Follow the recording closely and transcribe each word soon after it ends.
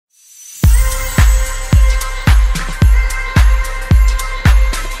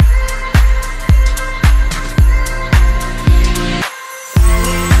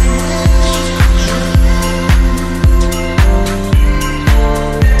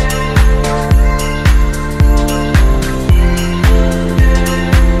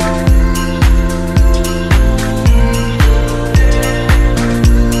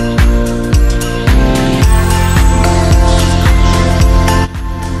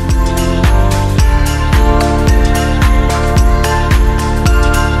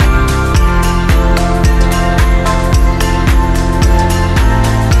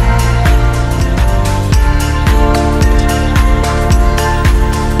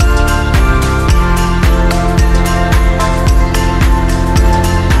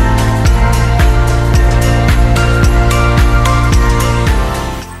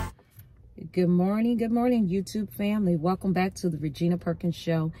Good morning, YouTube family. Welcome back to the Regina Perkins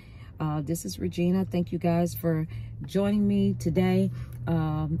Show. This is Regina. Thank you guys for joining me today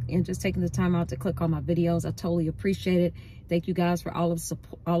and just taking the time out to click on my videos. I totally appreciate it. Thank you guys for all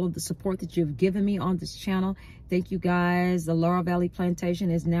of the support that you've given me on this channel. Thank you guys. The Laurel Valley Plantation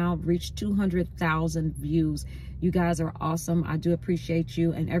has now reached 200,000 views. You guys are awesome. I do appreciate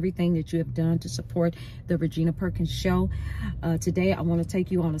you and everything that you have done to support the Regina Perkins Show. Today, I want to take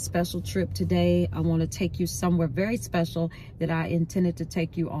you on a special trip today. I want to take you somewhere very special that I intended to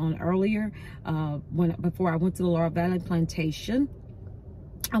take you on earlier before I went to the Laurel Valley Plantation.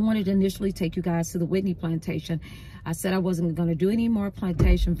 I wanted to initially take you guys to the Whitney Plantation. I said I wasn't going to do any more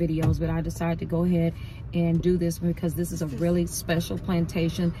plantation videos, but I decided to go ahead and do this because this is a really special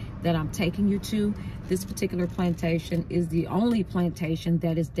plantation that I'm taking you to. This particular plantation is the only plantation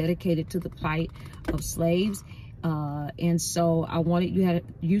that is dedicated to the plight of slaves. And so I wanted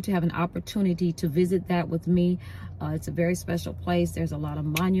you to have an opportunity to visit that with me. It's a very special place. There's a lot of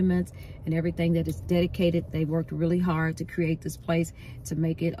monuments and everything that is dedicated. They worked really hard to create this place, to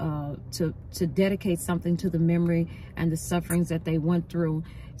make it, to dedicate something to the memory and the sufferings that they went through.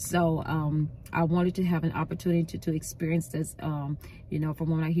 So I wanted to have an opportunity to experience this. You know, from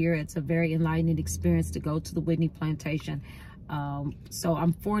what I hear, it's a very enlightening experience to go to the Whitney Plantation. So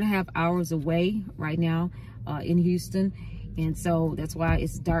I'm 4.5 hours away right now in Houston. And so that's why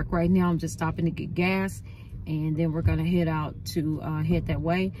it's dark right now. I'm just stopping to get gas. And then we're going to head out to head that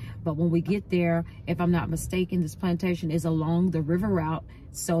way. But when we get there, if I'm not mistaken, this plantation is along the river route.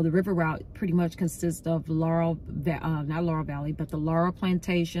 So the river route pretty much consists of not Laurel Valley, but the Laurel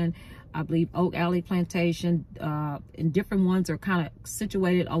Plantation, I believe Oak Alley Plantation, and different ones are kind of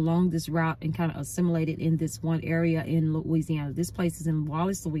situated along this route and kind of assimilated in this one area in Louisiana. This place is in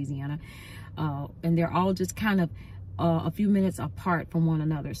Wallace, Louisiana, and they're all just kind of a few minutes apart from one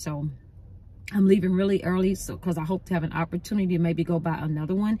another. So I'm leaving really early, so because I hope to have an opportunity to maybe go by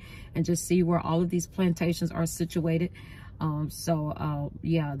another one and just see where all of these plantations are situated.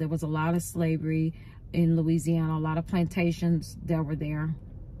 Yeah, there was a lot of slavery in Louisiana, a lot of plantations that were there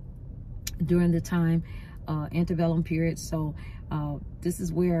during the time, antebellum period. So this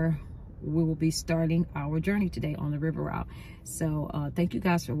is where we will be starting our journey today on the river route. So thank you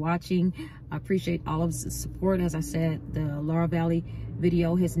guys for watching. I appreciate all of the support. As I said, the Laurel Valley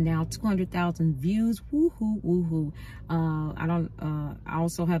video has now 200,000 views. Woohoo, woohoo. I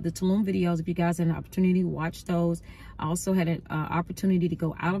also have the Tulum videos. If you guys had an opportunity to watch those. I also had an opportunity to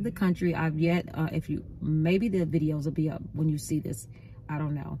go out of the country. I've yet, maybe the videos will be up when you see this. I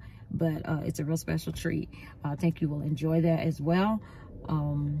don't know, but it's a real special treat. I think you will enjoy that as well.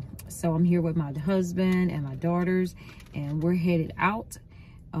 So I'm here with my husband and my daughters, and we're headed out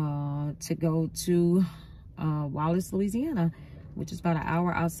to go to Wallace, Louisiana, which is about an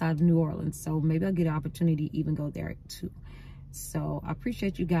hour outside of New Orleans. So maybe I'll get an opportunity to even go there too. So I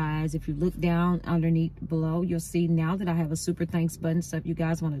appreciate you guys. If you look down underneath below, you'll see now that I have a super thanks button. So if you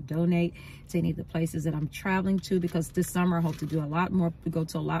guys want to donate to any of the places that I'm traveling to, because this summer I hope to do a lot more, go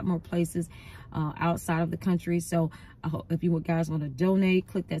to a lot more places outside of the country. So I hope if you guys want to donate,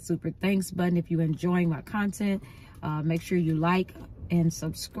 click that super thanks button. If you're enjoying my content, make sure you like and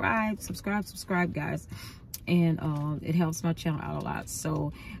subscribe, guys. And it helps my channel out a lot.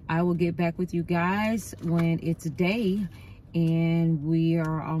 So I will get back with you guys when it's day and we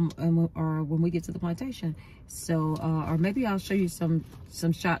are or when we get to the plantation. So or maybe I'll show you some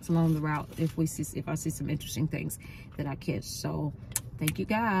shots along the route if I see some interesting things that I catch. So thank you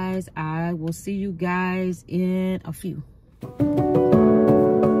guys. I will see you guys in a few.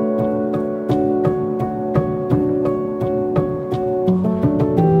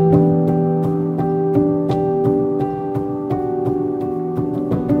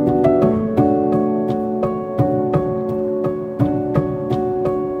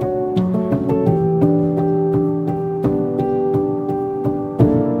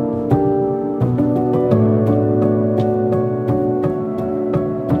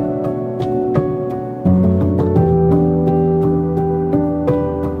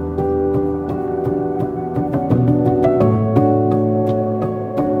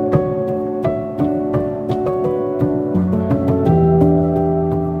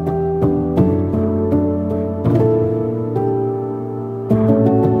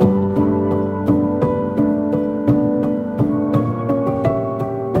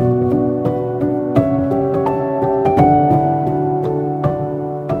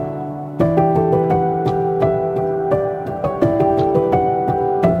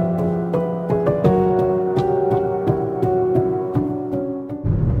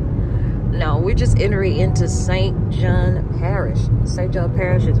 Entering into St. John Parish. St. John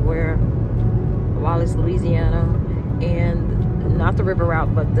Parish is where Wallace, Louisiana, and not the river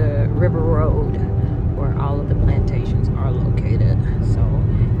route, but the river road where all of the plantations are located. So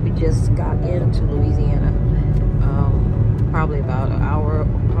we just got into Louisiana probably about an hour,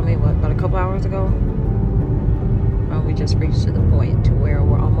 about a couple hours ago. We just reached to the point to where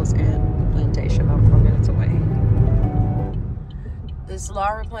we're almost at the plantation, about 4 minutes away. This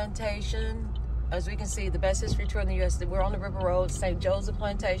Laura Plantation, as we can see, the best history tour in the U.S. We're on the River Road. St. Joseph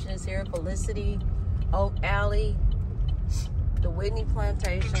Plantation is here. Felicity, Oak Alley, the Whitney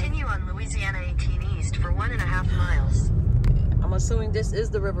Plantation. Continue on Louisiana 18 East for 1.5 miles. I'm assuming this is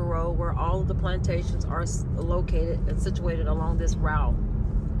the River Road where all of the plantations are located and situated along this route.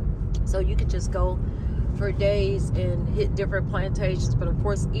 So you could just go for days and hit different plantations, but of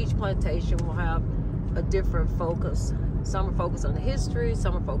course each plantation will have a different focus. Some are focused on the history,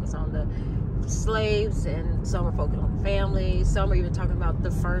 some are focused on the slaves, and some are focused on the family. Some are even talking about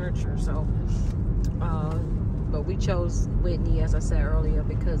the furniture. So but we chose Whitney, as I said earlier,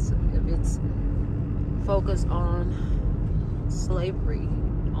 because of its focus on slavery,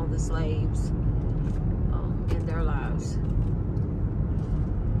 on the slaves and their lives.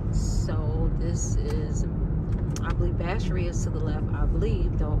 So this is, I believe Bashery is to the left, I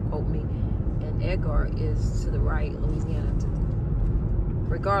believe, don't quote me, and Edgar is to the right, Louisiana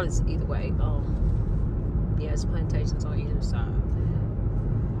regardless, either way. Yes, plantations on either side.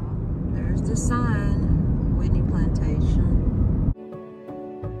 There's the sign, Whitney Plantation.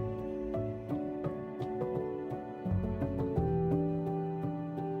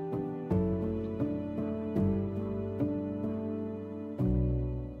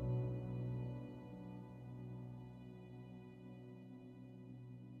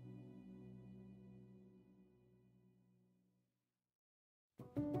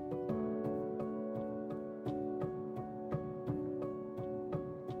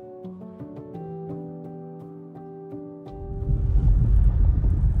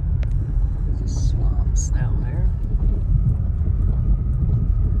 Down there.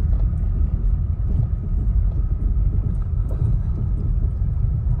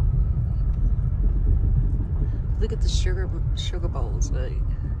 Look at the sugar bowls. They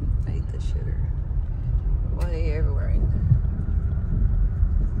make the sugar. Why are they everywhere?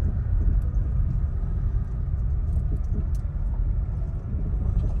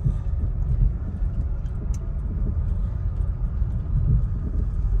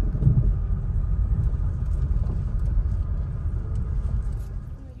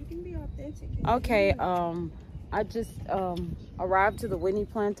 Okay, I just arrived to the Whitney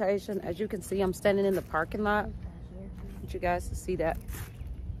Plantation. As you can see, I'm standing in the parking lot. I want you guys to see that.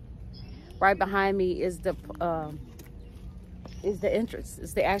 Right behind me is the entrance.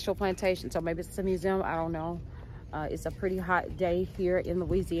 It's the actual plantation. So maybe it's a museum. I don't know. It's a pretty hot day here in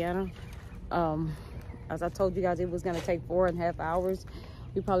Louisiana. As I told you guys, it was going to take 4.5 hours.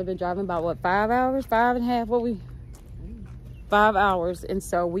 We've probably been driving about, what, 5 hours? 5.5? 5 hours. And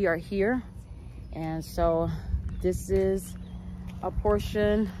so we are here. And so this is a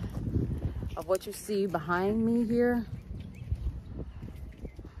portion of what you see behind me here.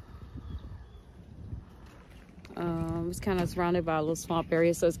 It's kind of surrounded by a little swamp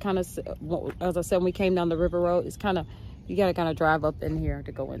area. So it's kind of, as I said, when we came down the river road, it's kind of, you got to kind of drive up in here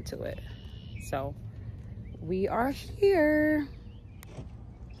to go into it. So we are here.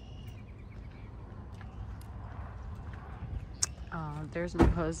 There's my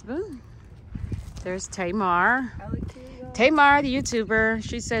husband. There's Tamar. Tamar, the YouTuber.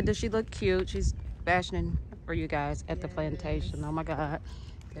 She said that she looked cute. She's fashioning for you guys at the plantation. Oh my God.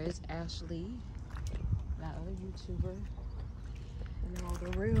 There's Ashley, that other YouTuber. No,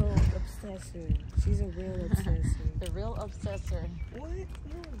 the real obsessor. She's a real obsessor. The real obsessor. What?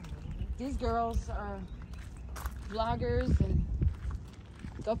 These girls are vloggers, and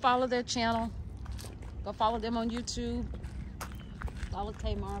go follow their channel. Go follow them on YouTube. Follow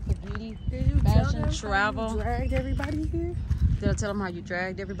Tamar for beauty, fashion, travel. How you dragged everybody here? Did I tell them how you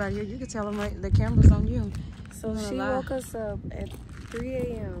dragged everybody here? You can tell them the camera's on you. So she woke us up at 3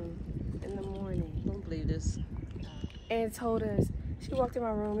 a.m. in the morning. Don't believe this. And told us, she walked in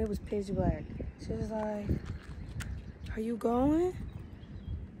my room, it was pitch black. She was like, are you going?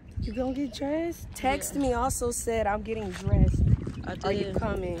 You gonna get dressed? Text me also said, I'm getting dressed. I did. Are you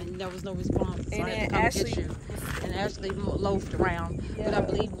coming? And there was no response. So And I had to then come Ashley, get you. And Ashley loafed around. Yeah. But I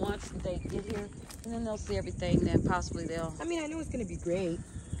believe once they get here, and then they'll see everything, then possibly they'll. I mean, I know it's gonna be great.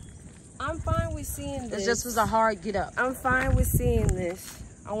 I'm fine with seeing this. It just was a hard get up. I'm fine with seeing this.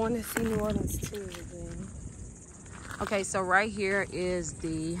 I want to see New Orleans too again. Okay, so right here is,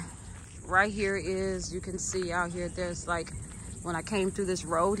 you can see out here, there's like, when I came through this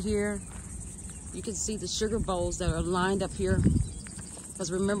road here, You can see the sugar bowls that are lined up here.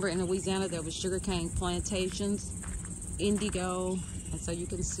 Because remember, in Louisiana, there was sugarcane plantations, indigo. And so you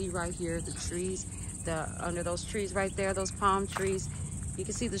can see right here the trees, under those trees right there, those palm trees. You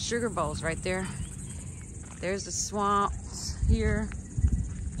can see the sugar bowls right there. There's the swamps here.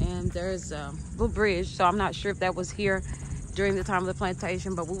 And there's a little bridge. So I'm not sure if that was here during the time of the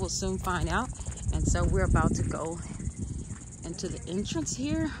plantation, but we will soon find out. And so we're about to go into the entrance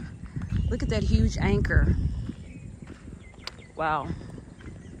here. Look at that huge anchor. Wow.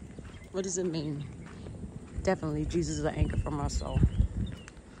 What does it mean? Definitely Jesus is the anchor for my soul.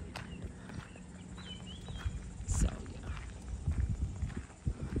 So yeah.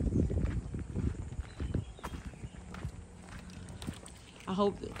 I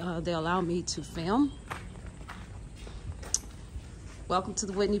hope they allow me to film. Welcome to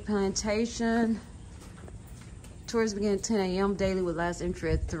the Whitney Plantation. Tours begin at 10 a.m. daily with last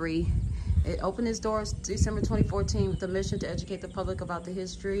entry at 3. It opened its doors December 2014 with a mission to educate the public about the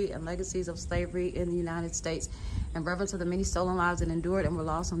history and legacies of slavery in the United States and reverence of the many stolen lives that endured and were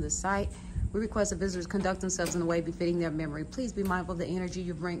lost on this site. We request that visitors conduct themselves in a way befitting their memory. Please be mindful of the energy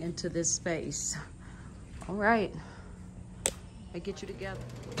you bring into this space. All right. I get you together.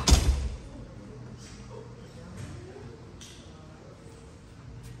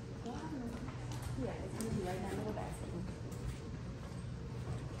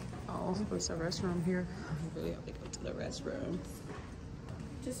 Oh, there's a restroom here. I really have to go to the restroom.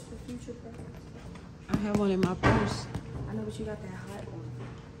 Just for future purpose. I have one in my purse. I know, but you got that hot one.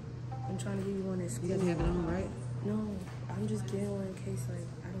 I'm trying to give you one that's You didn't have it on, right? No, I'm just getting one in case, like,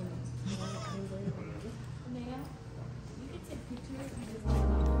 I don't know. I don't worry about it. Ma'am, you can take pictures.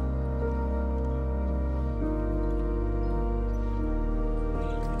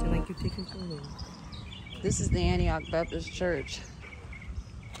 Would you like your ticket for me? This is the Antioch Baptist Church.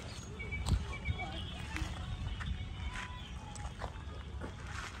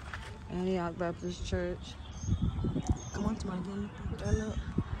 Antioch Baptist Church. Come on to my game.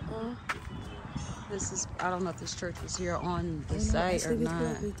 This is, I don't know if this church was here on the site or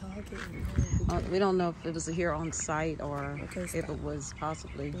not. We don't know if it was here on site or if it was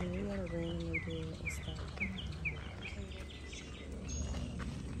possibly. Yeah, we gotta randomly do it and stuff.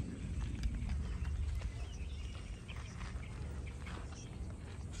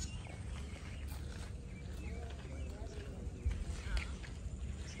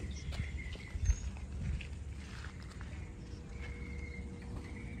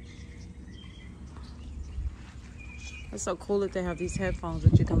 It's so cool that they have these headphones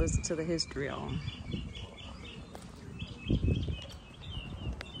that you can listen to the history on.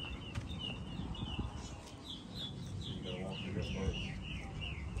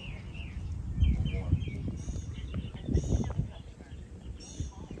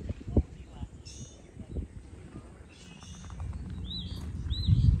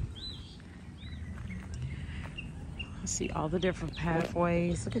 See all the different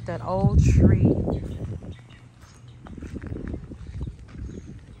pathways. Look at that old tree.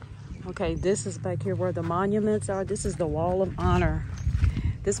 Okay, this is back here where the monuments are. This is the Wall of Honor.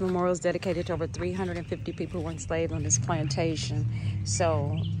 This memorial is dedicated to over 350 people who were enslaved on this plantation.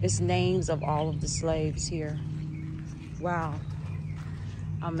 So it's names of all of the slaves here. Wow,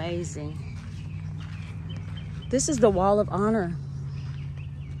 amazing. This is the Wall of Honor.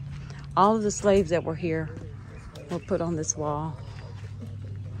 All of the slaves that were here were put on this wall.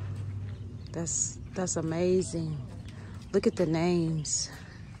 That's amazing. Look at the names.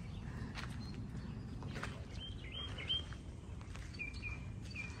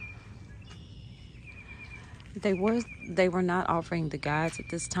 They were not offering the guides at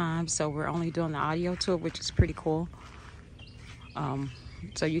this time, so we're only doing the audio tour, which is pretty cool.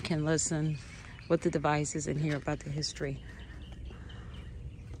 So you can listen with the devices and hear about the history.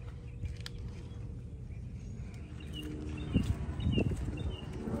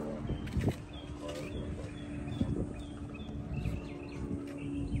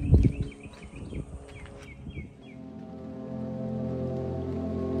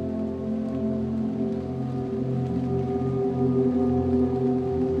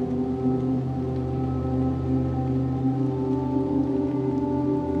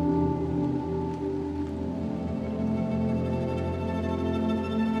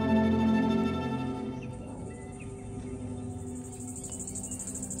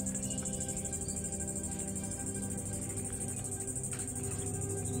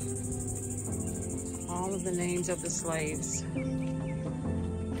 All of the names of the slaves.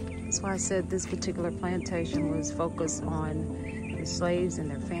 That's why I said this particular plantation was focused on the slaves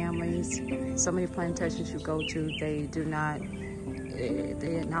and their families. So many plantations you go to, they do not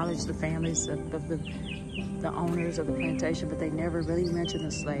they acknowledge the families of the owners of the plantation, but they never really mention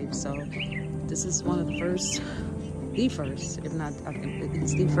the slaves. So this is one of the first, if not, I think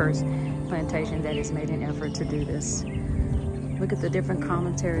it's the first plantation that has made an effort to do this. Look at the different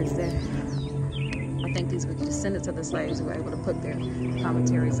commentaries there. I think these were descendants of the slaves who were able to put their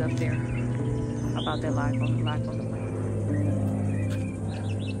commentaries up there about their life on the land.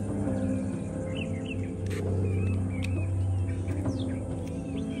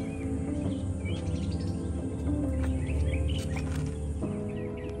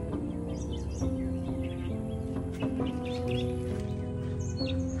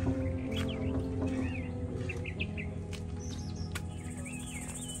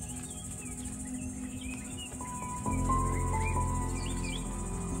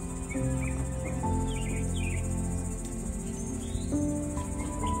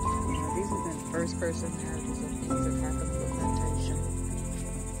 First person narratives of things that happened to the plantation.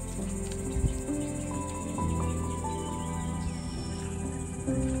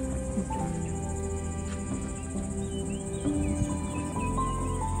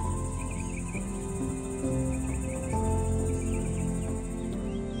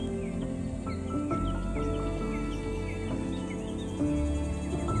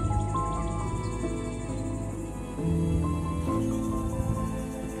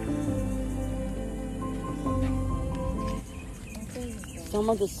 Some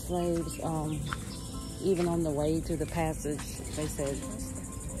of the slaves, even on the way to the passage, they said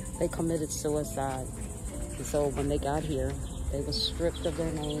they committed suicide. And so when they got here, they were stripped of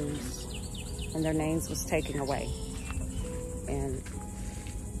their names, and their names was taken away. And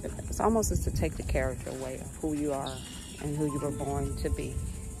it's almost as to take the character away of who you are and who you were born to be,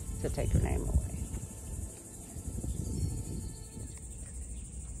 to take your name away.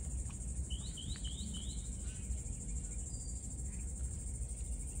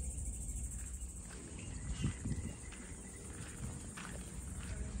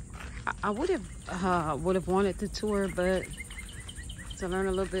 I would have wanted the tour, but to learn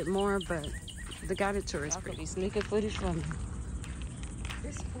a little bit more. But the guided tour is pretty sneaky footage from me.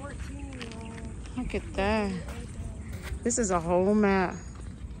 It's 14. Look at that. This is a whole map.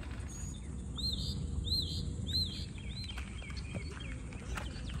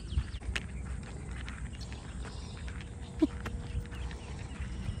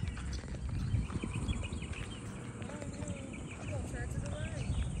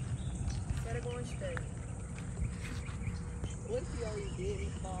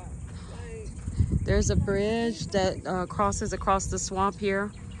 There's a bridge that crosses across the swamp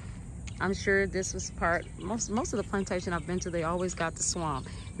here. I'm sure this was part, most of the plantation I've been to, they always got the swamp.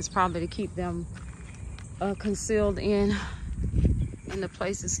 It's probably to keep them concealed in the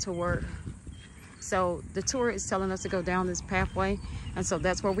places to work. So the tour is telling us to go down this pathway, and so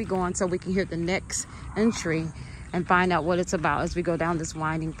that's where we're going, so we can hear the next entry and find out what it's about as we go down this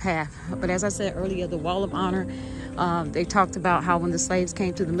winding path. But as I said earlier, the Wall of Honor, they talked about how when the slaves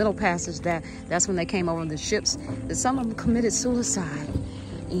came to the Middle Passage, that's when they came over on the ships, that some of them committed suicide.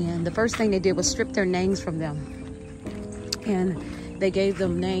 And the first thing they did was strip their names from them. And they gave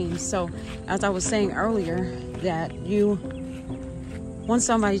them names. So as I was saying earlier, that once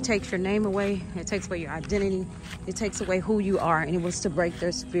somebody takes your name away, it takes away your identity, it takes away who you are, and it was to break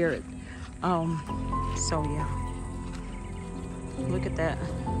their spirit. So yeah. Look at that.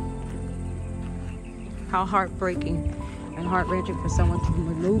 How heartbreaking and heart-wrenching for someone to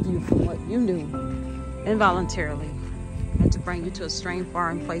remove you from what you knew involuntarily, and to bring you to a strange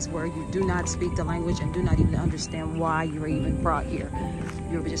foreign place where you do not speak the language and do not even understand why you were even brought here.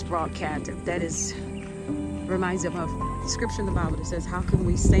 You were just brought captive. That reminds them of scripture in the Bible that says, how can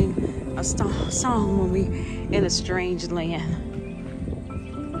we sing a song when we in a strange land?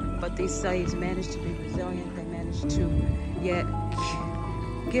 But these slaves managed to be resilient. They managed to yet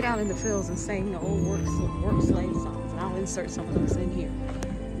get out in the fields and sing the old work slave songs. And I'll insert some of those in here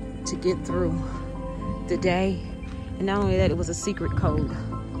to get through the day. And not only that, it was a secret code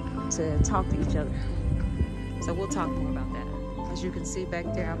to talk to each other. So we'll talk more about that. As you can see back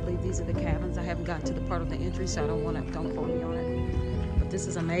there, I believe these are the cabins. I haven't gotten to the part of the entry, so don't quote me on it. But this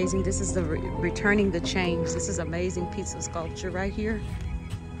is amazing. This is the returning the change. This is an amazing piece of sculpture right here.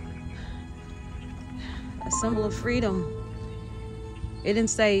 A symbol of freedom. It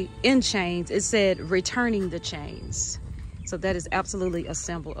didn't say in chains, it said returning the chains. So that is absolutely a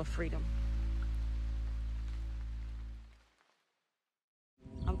symbol of freedom.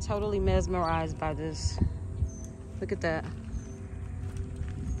 I'm totally mesmerized by this. Look at that.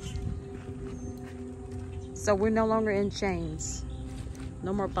 So we're no longer in chains.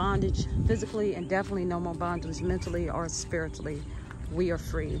 No more bondage physically, and definitely no more bondage mentally or spiritually we are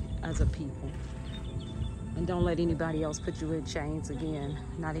free as a people. And don't let anybody else put you in chains again.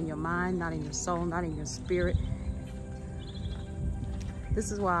 Not in your mind, not in your soul, not in your spirit.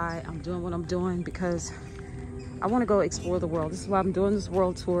 This is why I'm doing what I'm doing, because I want to go explore the world. This is why I'm doing this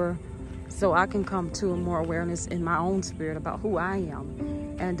world tour, so I can come to a more awareness in my own spirit about who I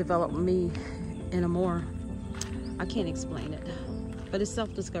am and develop me in a more, I can't explain it, but it's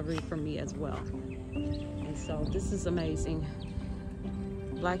self-discovery for me as well. And so this is amazing.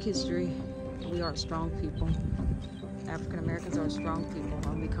 Black history, we are a strong people. African Americans are a strong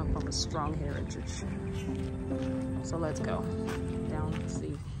people, and we come from a strong heritage. So let's go down and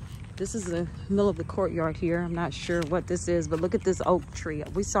see. This is the middle of the courtyard here. I'm not sure what this is, but look at this oak tree.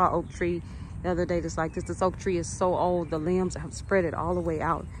 We saw an oak tree the other day just like this. This oak tree is so old, the limbs have spread it all the way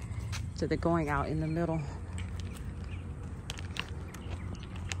out to the going out in the middle.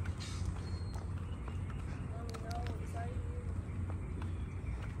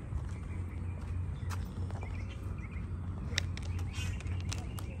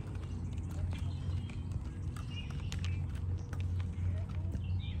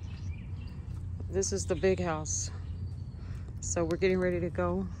 This is the big house. So we're getting ready to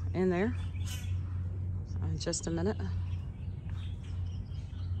go in there in just a minute.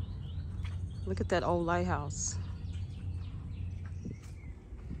 Look at that old lighthouse.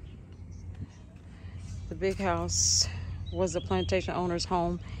 The big house was the plantation owner's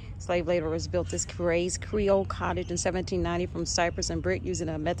home. Slave labor was built this raised Creole cottage in 1790 from cypress and brick using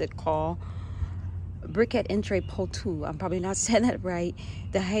a method called briquette entre poteau. I'm probably not saying that right.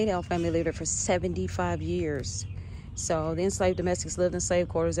 The Haydel family lived there for 75 years. So the enslaved domestics lived in slave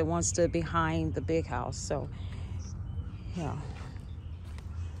quarters that once stood behind the big house. So, yeah.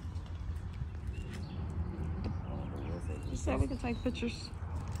 You said we can take pictures.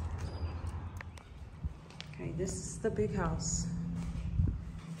 Okay, this is the big house.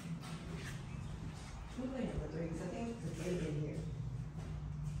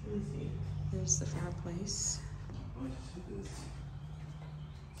 There's the fireplace.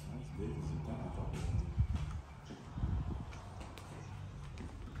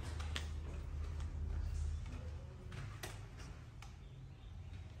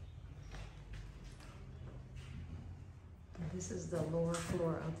 And this is the lower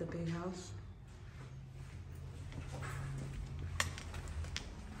floor of the big house.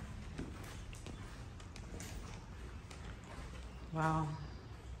 Wow.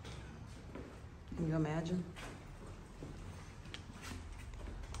 Can you imagine?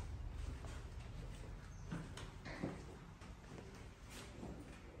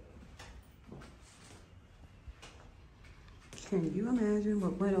 Can you imagine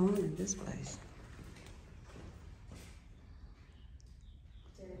what went on in this place?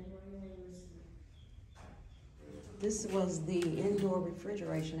 This was the indoor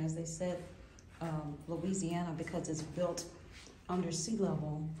refrigeration, as they said, Louisiana, because it's built under sea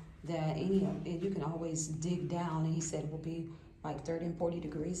level, that and you can always dig down, and he said it will be like 30 and 40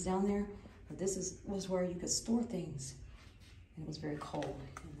 degrees down there. But this was where you could store things, and it was very cold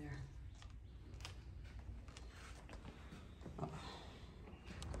in there.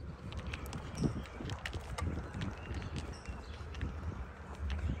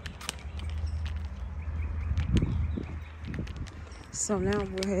 So now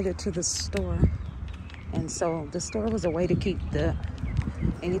we're headed to the store. And so the store was a way to keep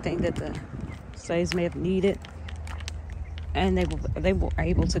anything that the slaves may have needed. And they were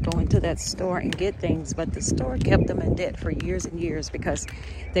able to go into that store and get things, but the store kept them in debt for years and years, because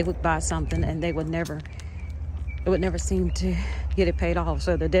they would buy something and it would never seem to get it paid off.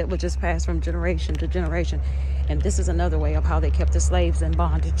 So the debt would just pass from generation to generation. And this is another way of how they kept the slaves in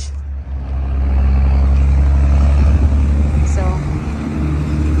bondage.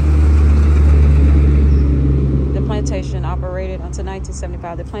 Plantation operated until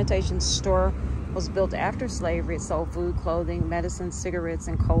 1975. The plantation store was built after slavery. It sold food, clothing, medicine, cigarettes,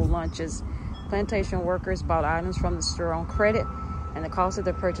 and cold lunches. Plantation workers bought items from the store on credit, and the cost of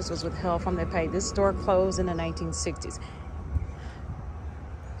their purchase was withheld from their pay. This store closed in the 1960s.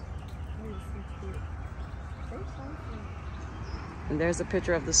 And there's a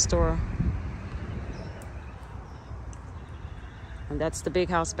picture of the store. And that's the big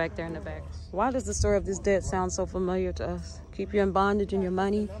house back there in the back. Why does the story of this debt sound so familiar to us? Keep you in bondage in your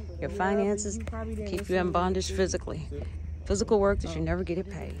money, your finances, keep you in bondage physically. Physical work that you never get it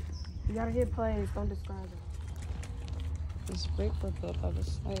paid. You gotta hit play, don't describe it. This brick was built by the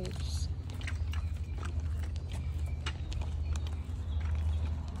slaves.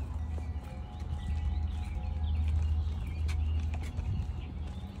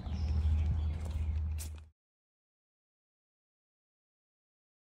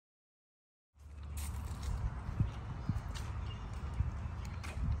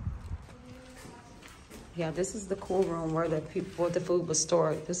 Yeah, this is the cool room where the food was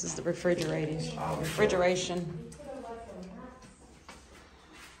stored. This is the refrigeration.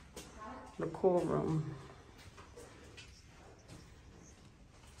 The cool room.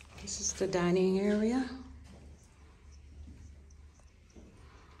 This is the dining area.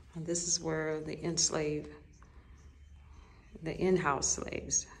 And this is where the in-house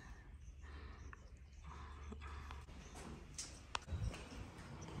slaves.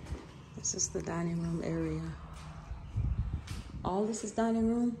 This is the dining room area. All this is dining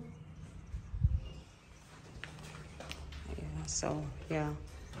room? Yeah, so yeah.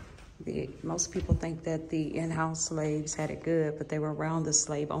 Most people think that the in-house slaves had it good, but they were around the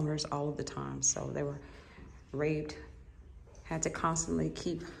slave owners all of the time. So they were raped, had to constantly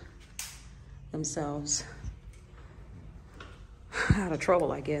keep themselves out of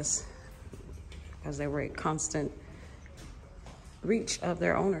trouble, I guess, because they were a constant reach of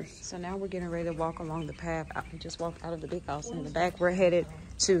their owners. So now we're getting ready to walk along the path. We just walked out of the big house. In the back, we're headed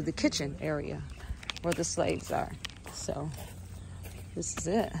to the kitchen area where the slaves are. So this is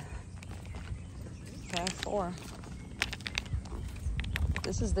it. Path 4.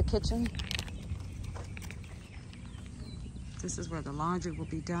 This is the kitchen. This is where the laundry will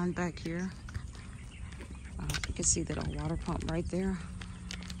be done back here. You can see that old water pump right there.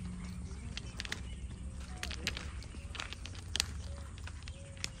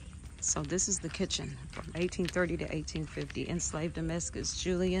 So this is the kitchen from 1830 to 1850. Enslaved domestics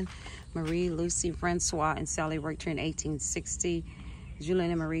Julian, Marie, Lucy, Francois, and Sally worked here in 1860.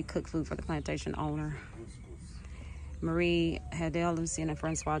 Julian and Marie cooked food for the plantation owner. Marie, Hadel, Lucy, and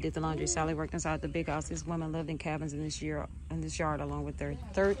Francois did the laundry. Sally worked inside the big house. These women lived in cabins in this yard along with their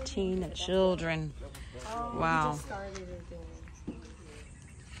 13 children. Wow.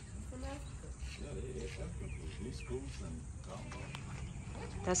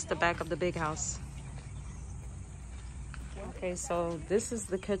 That's the back of the big house. Okay, so this is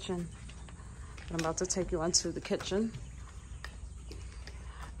the kitchen. I'm about to take you into the kitchen.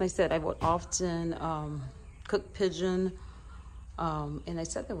 They said I would often cook pigeon, and they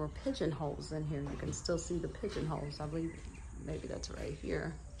said there were pigeonholes in here. You can still see the pigeonholes. I believe maybe that's right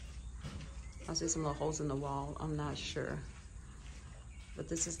here. I see some little holes in the wall. I'm not sure. But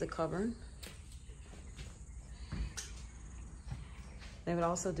this is the cupboard. They would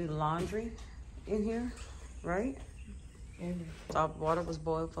also do laundry in here, right? So water was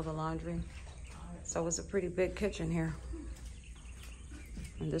boiled for the laundry. So it's a pretty big kitchen here.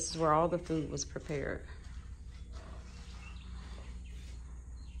 And this is where all the food was prepared.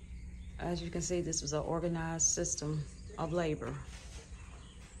 As you can see, this was an organized system of labor.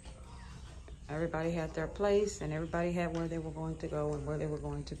 Everybody had their place and everybody had where they were going to go and where they were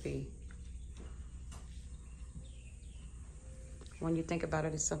going to be. When you think about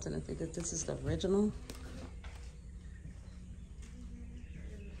it, it's something to think that this is the original.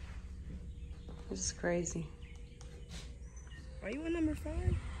 This is crazy. Are you on number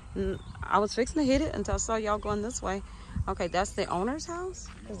 5? I was fixing to hit it until I saw y'all going this way. Okay, that's the owner's house?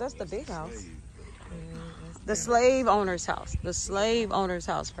 Because that's the big house. The slave owner's house. The slave owner's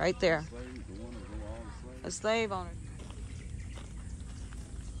house right there. The slave owner.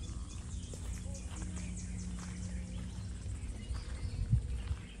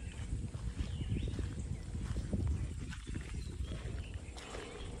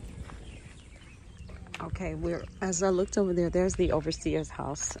 Okay, as I looked over there, there's the overseer's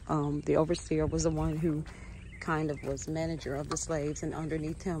house. The overseer was the one who kind of was manager of the slaves, and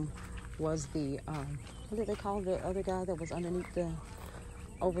underneath him was the what did they call the other guy that was underneath the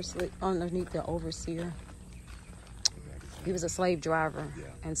overseer? He was a slave driver,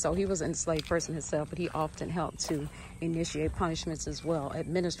 and so he was an enslaved person himself, but he often helped to initiate punishments as well,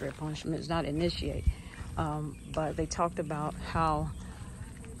 administrative punishments, not initiate. But they talked about how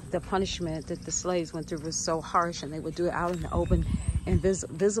the punishment that the slaves went through was so harsh, and they would do it out in the open and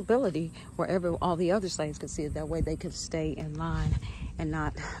visibility wherever all the other slaves could see it. That way they could stay in line and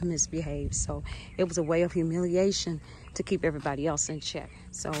not misbehave. So it was a way of humiliation to keep everybody else in check.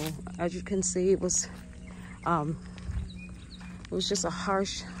 So as you can see, it was just a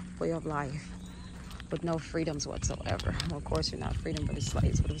harsh way of life with no freedoms whatsoever. Well, of course, you're not freedom for the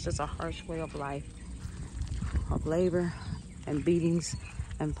slaves, but it was just a harsh way of life, of labor and beatings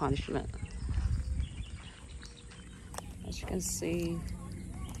and punishment. As you can see,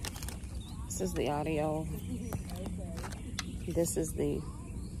 this is the audio. This is the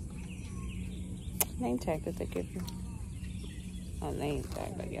name tag that they give you. Not name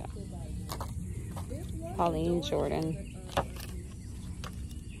tag, but yeah. Pauline Jordan.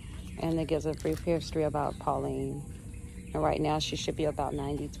 And it gives a brief history about Pauline. And right now she should be about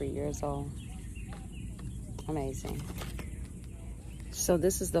 93 years old. Amazing. So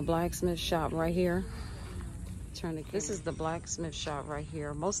this is the blacksmith shop right here. This is the blacksmith shop right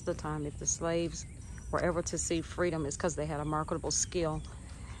here. Most of the time, if the slaves were ever to see freedom, it's because they had a marketable skill,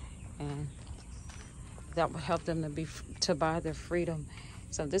 and that would help them to buy their freedom.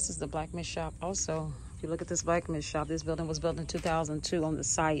 So this is the blacksmith shop. Also, if you look at this blacksmith shop, this building was built in 2002 on the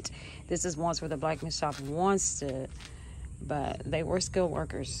site. This is once where the blacksmith shop once stood, but they were skilled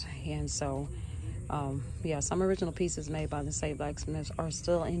workers, and so yeah, some original pieces made by the same blacksmiths are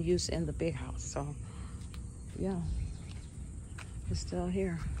still in use in the big house. So yeah, it's still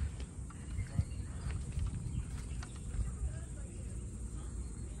here.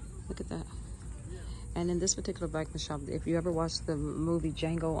 Look at that. And in this particular blacksmith shop, if you ever watched the movie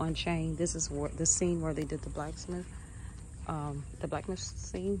Django Unchained, this is the scene where they did the blacksmith. The blacksmith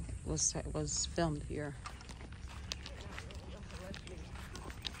scene was filmed here.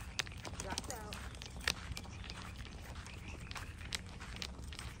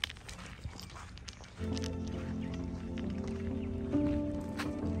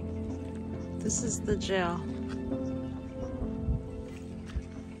 This is the jail.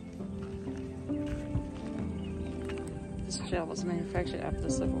 This jail was manufactured after the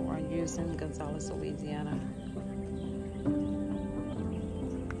Civil War and used in Gonzales, Louisiana.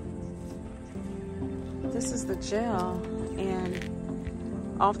 This is the jail,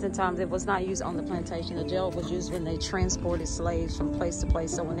 and oftentimes it was not used on the plantation. The jail was used when they transported slaves from place to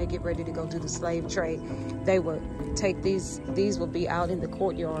place. So when they get ready to go do the slave trade, they would take these would be out in the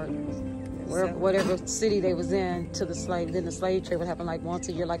courtyard, whatever city they was in, to the slave. Then the slave trade would happen like once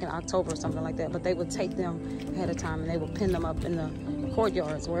a year, like in October or something like that. But they would take them ahead of time, and they would pin them up in the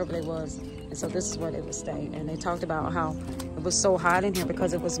courtyards, wherever they was. And so this is where they would stay. And they talked about how it was so hot in here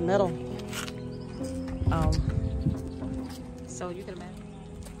because it was metal. So you can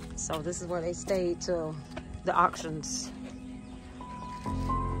imagine. So this is where they stayed till the auctions.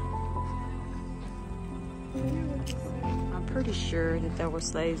 I'm pretty sure that there were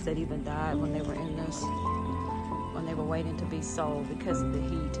slaves that even died when they were in this, when they were waiting to be sold because of the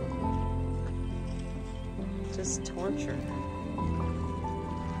heat. Just torture.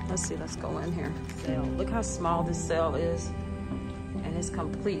 Let's see, let's go in here. Cell. Look how small this cell is. And it's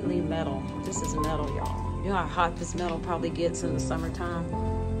completely metal. This is metal, y'all. You know how hot this metal probably gets in the summertime?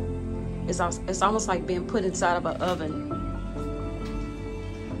 It's almost like being put inside of an oven.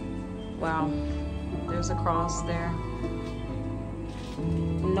 Wow. There's a cross there.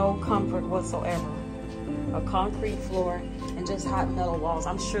 No comfort whatsoever. A concrete floor and just hot metal walls.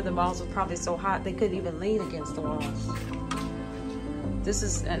 I'm sure the walls were probably so hot they couldn't even lean against the walls. This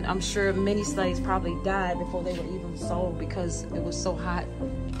is, and I'm sure many slaves probably died before they were even sold because it was so hot.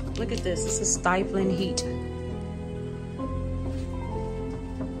 Look at this. This is stifling heat.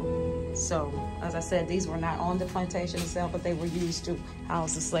 So, as I said, these were not on the plantation itself, but they were used to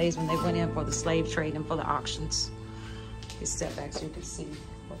house the slaves when they went in for the slave trade and for the auctions. You step back so you can see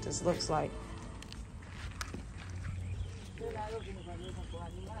what this looks like.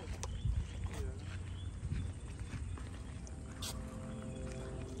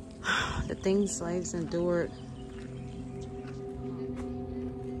 The things slaves endured.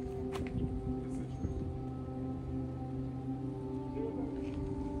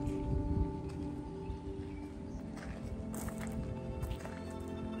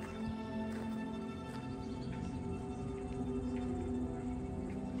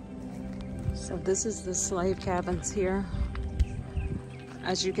 So this is the slave cabins here.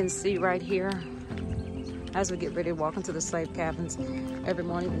 As you can see right here, as we get ready to walk into the slave cabins, every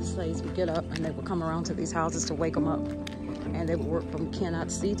morning the slaves would get up and they would come around to these houses to wake them up. And they would work from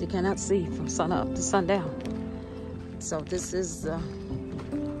cannot see to cannot see, from sun up to sundown. So this is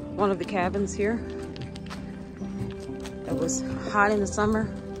one of the cabins here. It was hot in the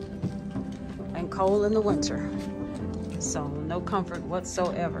summer and cold in the winter. So no comfort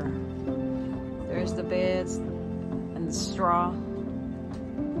whatsoever. There's the beds and the straw.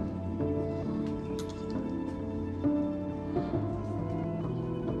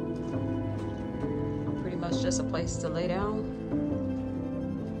 Just a place to lay down.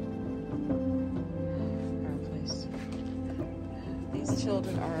 These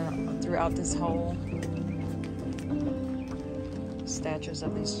children are throughout this whole statues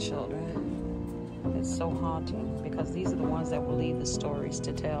of these children. It's so haunting because these are the ones that will leave the stories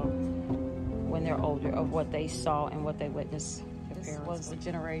to tell when they're older of what they saw and what they witnessed. This was the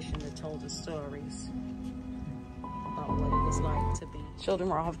generation that told the stories about what it was like to be. Children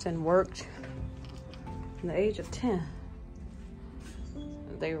were often worked from the age of 10.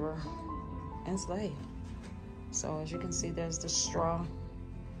 They were enslaved. So as you can see, there's the straw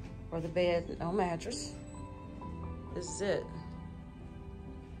or the bed, no mattress. This is it.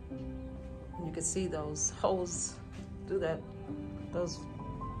 And you can see those holes through those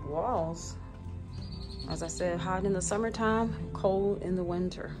walls. As I said, hot in the summertime, cold in the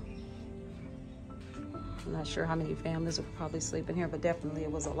winter. I'm not sure how many families would probably sleep in here, but definitely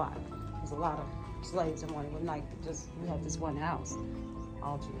it was a lot. It was a lot of slaves in one night. Just you had this one house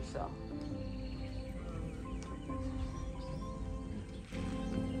all to yourself.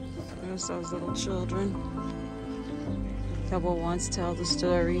 There's those little children. Couple once tell the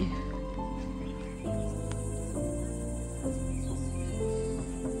story.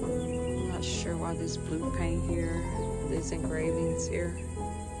 I'm not sure why this blue paint here, these engravings here.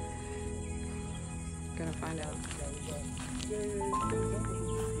 Gonna find out.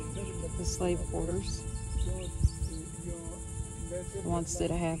 The slave quarters. Once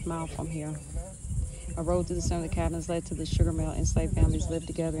did a half mile from here. A road through the center of the cabins led to the sugar mill. Enslaved families lived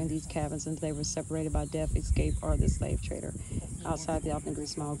together in these cabins until they were separated by death, escape, or the slave trader. Outside, they often grew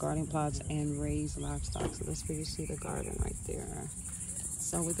small garden plots and raised livestock. So that's where you see the garden right there.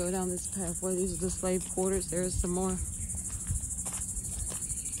 So we go down this pathway. These are the slave quarters. There's some more.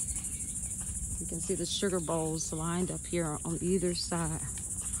 You can see the sugar bowls lined up here on either side.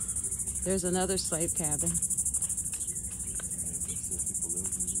 There's another slave cabin.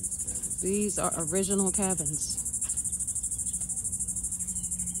 These are original cabins.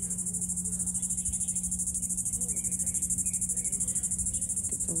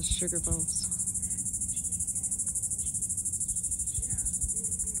 Look at those sugar bowls.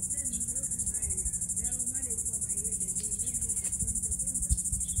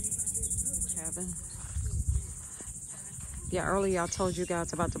 Cabin. Yeah, earlier I told you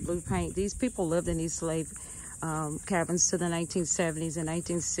guys about the blue paint. These people lived in these slave cabins to the 1970s and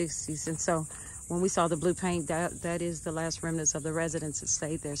 1960s, and so when we saw the blue paint, that is the last remnants of the residents that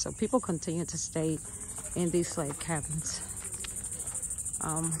stayed there. So people continue to stay in these slave cabins.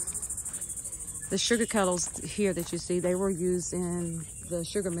 The sugar kettles here that you see, they were used in the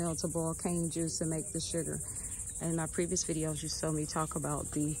sugar mill to boil cane juice and make the sugar. In my previous videos, you saw me talk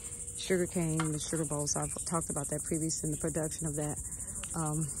about the sugar cane, the sugar bowls. I've talked about that previously in the production of that.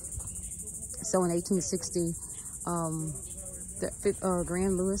 So in 1860,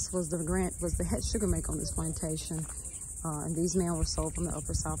 Grand Lewis was the head sugar maker on this plantation, and these men were sold from the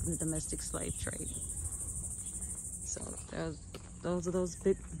Upper South in the domestic slave trade. So those are those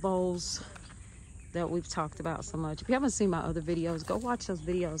big bowls that we've talked about so much. If you haven't seen my other videos, go watch those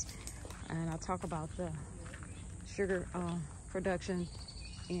videos, and I talk about the sugar production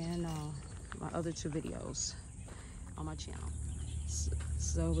in my other two videos on my channel.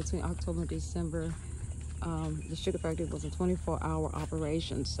 So between October and December, the sugar factory was a 24-hour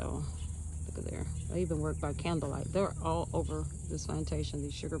operation. So look at there. They even work by candlelight. They're all over this plantation,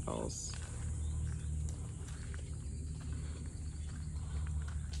 these sugar bowls.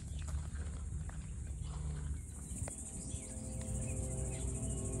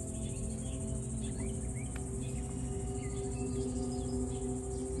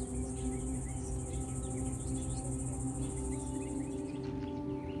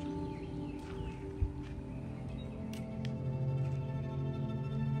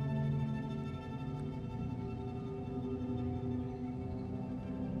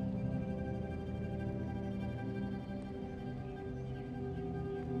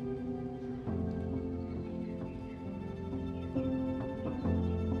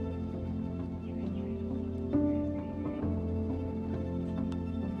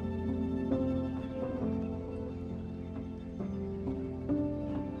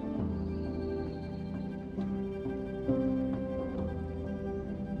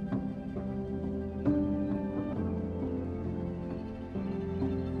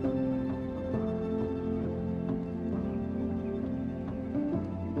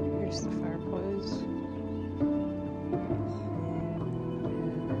 Here's the fireplace.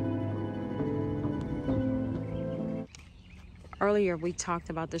 Earlier we talked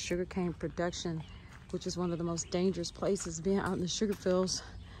about the sugarcane production, which is one of the most dangerous places, being out in the sugar fields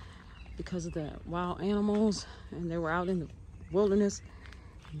because of the wild animals, and they were out in the wilderness,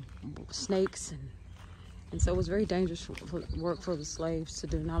 snakes, and so it was very dangerous work for the slaves to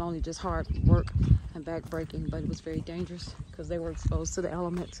do. Not only just hard work and back breaking, but it was very dangerous because they were exposed to the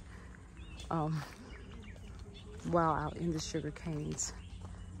elements while out in the sugar canes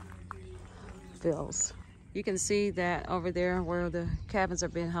fields. You can see that over there where the cabins are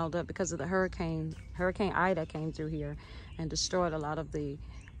being held up because of the hurricane. Hurricane Ida came through here and destroyed a lot of the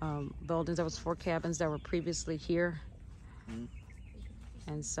buildings. There was 4 cabins that were previously here.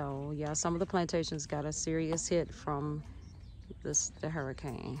 And so, yeah, some of the plantations got a serious hit from the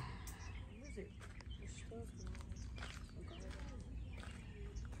hurricane.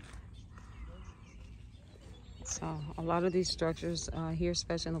 So a lot of these structures here,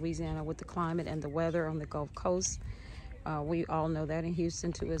 especially in Louisiana, with the climate and the weather on the Gulf Coast, we all know that in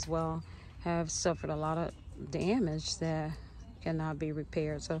Houston too as well, have suffered a lot of damage that cannot be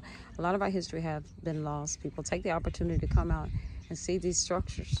repaired. So a lot of our history have been lost. People take the opportunity to come out and see these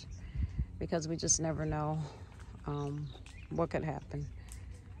structures because we just never know what could happen.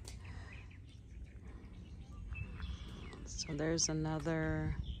 So there's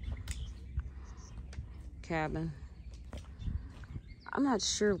another cabin. I'm not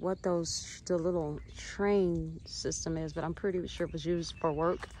sure what the little train system is, but I'm pretty sure it was used for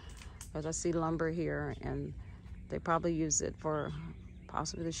work, because I see lumber here, and they probably use it for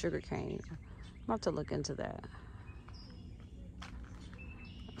possibly the sugar cane. I'll have to look into that.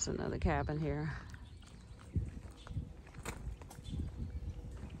 There's another cabin here.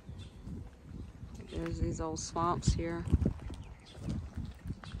 There's these old swamps here.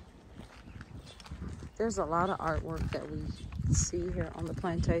 There's a lot of artwork that we see here on the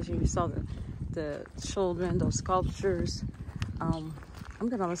plantation. You saw the children, those sculptures. I'm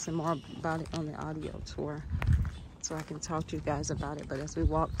gonna listen more about it on the audio tour so I can talk to you guys about it. But as we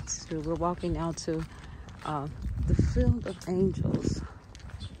walk through, we're walking now to the Field of Angels.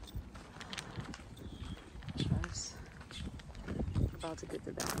 About to get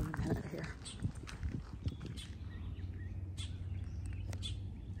to that in a minute here.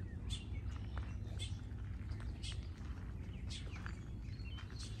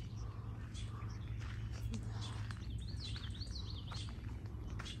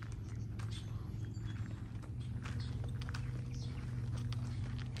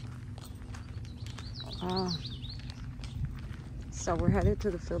 So we're headed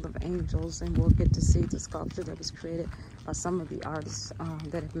to the Field of Angels, and we'll get to see the sculpture that was created by some of the artists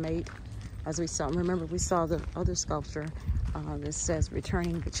that have made, as we saw. Remember, we saw the other sculpture that says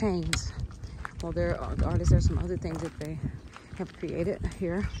 "Returning the Chains." Well, there are the artists. There's some other things that they have created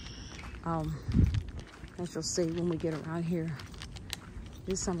here, as you'll see when we get around here.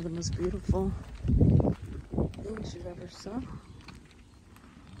 These are some of the most beautiful things you've ever saw.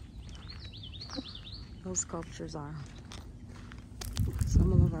 Those sculptures are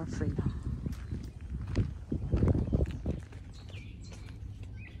symbol of our freedom.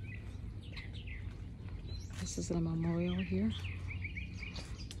 This is a memorial here.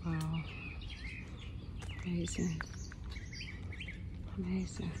 Wow. Amazing.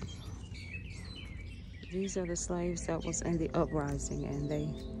 Amazing. These are the slaves that was in the uprising, and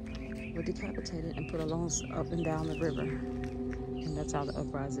they were decapitated and put along up and down the river. And that's how the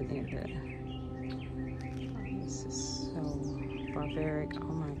uprising ended. This is so barbaric.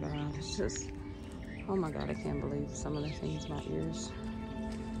 Oh my God. It's just, oh my God, I can't believe some of the things my ears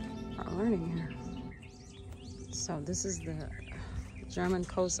are learning here. So this is the German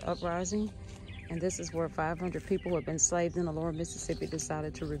Coast Uprising, and this is where 500 people who had been enslaved in the lower Mississippi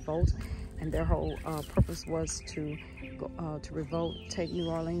decided to revolt, and their whole purpose was to revolt, take New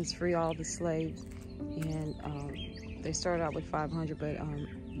Orleans, free all the slaves. And they started out with 500, but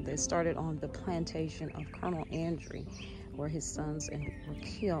they started on the plantation of Colonel Andrew, where his sons were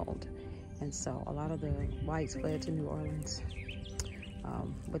killed. And so a lot of the whites fled to New Orleans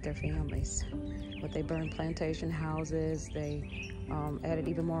with their families. But they burned plantation houses. They added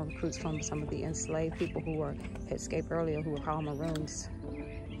even more recruits from some of the enslaved people who had escaped earlier, who were called Maroons.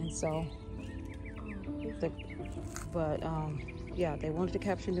 And so, yeah, they wanted to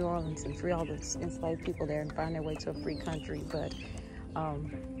capture New Orleans and free all the enslaved people there and find their way to a free country. But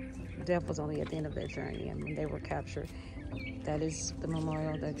death was only at the end of their journey, and when they were captured, that is the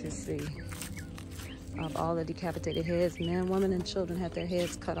memorial that you see of all the decapitated heads. Men, women, and children had their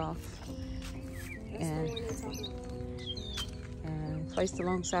heads cut off and placed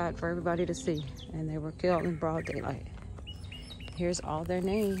alongside for everybody to see, and they were killed in broad daylight. Here's all their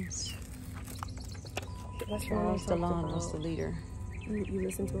names. Charles DeLon was the leader. You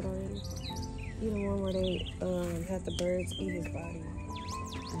listened to it already? You the one where they had the birds eat his body.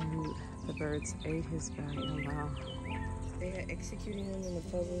 And the birds ate his body. Oh, wow. They had executed him in the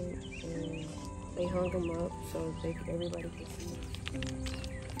public, and they hung him up so everybody could see.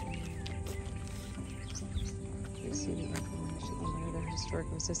 You see the information on there. The historic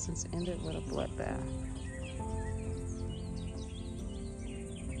resistance ended with a bloodbath.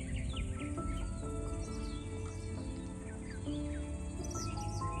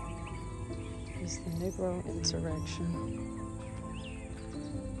 It's the Negro insurrection.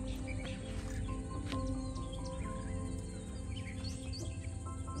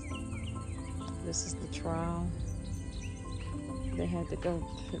 This is the trial they had to go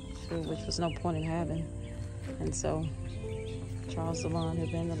through, which was no point in having. And so Charles DeLon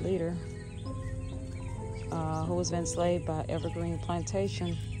had been the leader. who was enslaved by Evergreen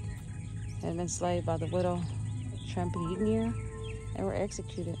Plantation, had been enslaved by the widow Trampinier, and were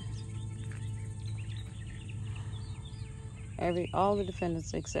executed. All the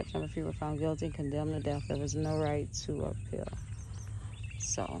defendants, except for a few, were found guilty and condemned to death. There was no right to appeal.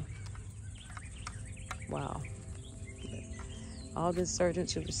 So, wow. All the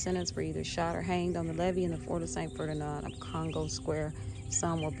insurgents who were sentenced were either shot or hanged on the levee in the fort of St. Ferdinand of Congo Square.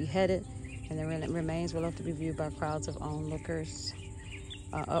 Some were beheaded, and their remains were left to be viewed by crowds of onlookers.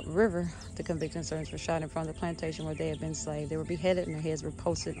 Upriver, the convicted insurgents were shot in front of the plantation where they had been enslaved. They were beheaded, and their heads were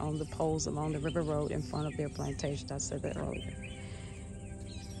posted on the poles along the river road in front of their plantation. I said that earlier.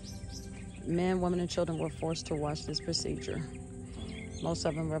 Men, women, and children were forced to watch this procedure. Most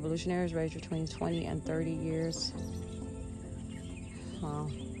of them revolutionaries, ranged between 20 and 30 years. Wow.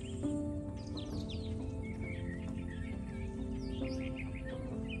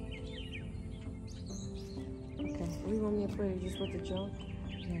 Okay. What do you want me to put it just with the joke?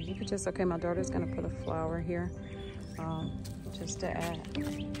 Yeah, you could just, okay, my daughter's gonna put a flower here, just to add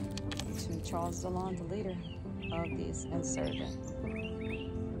to Charles Delon, the leader of these insurgents.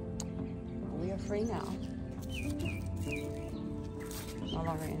 We are free now. No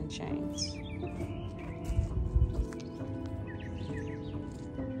longer in chains.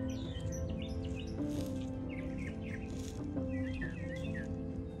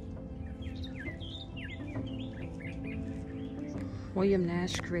 William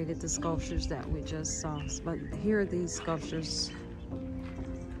Nash created the sculptures that we just saw, but here are these sculptures.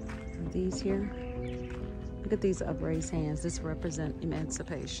 These here, look at these upraised hands. This represents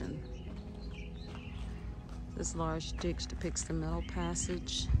emancipation. This large ditch depicts the Middle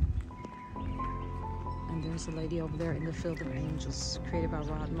Passage. And there's a lady over there in the Field of Angels, created by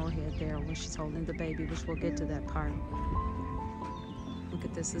Rod Moorhead there, where she's holding the baby, which we'll get to that part. Look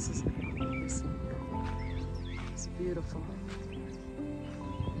at this. This is amazing. It's beautiful.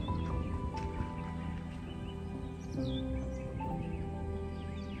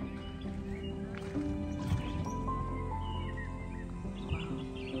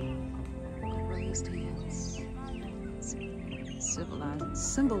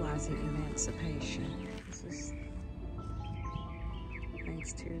 Symbolizing emancipation. This is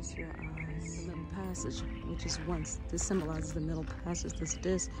brings tears to your eyes. The Middle Passage, which is once, this symbolizes the Middle Passage.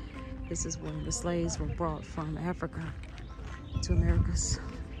 This is when the slaves were brought from Africa to Americas.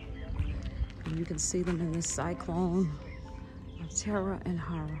 And you can see them in this cyclone of terror and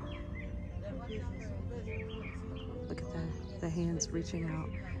horror. Look at that, the hands reaching out,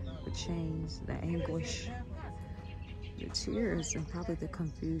 the chains, the anguish. The tears and probably the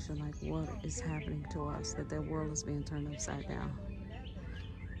confusion, like what is happening to us, that their world is being turned upside down.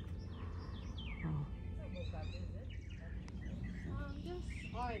 Oh.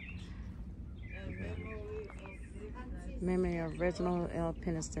 Memory of Reginald L.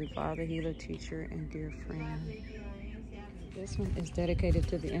 Peniston, father, healer, teacher, and dear friend. This one is dedicated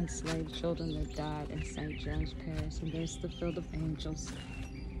to the enslaved children that died in St. John's Parish, and there's the Field of Angels.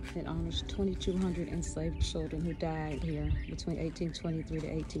 It honors 2,200 enslaved children who died here between 1823 to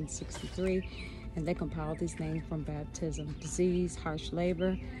 1863, and they compiled these names from baptism, disease, harsh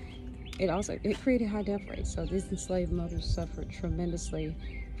labor. It created high death rates, so these enslaved mothers suffered tremendously.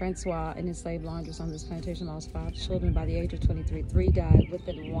 Francois, an enslaved laundress on this plantation, lost 5 children by the age of 23. 3 died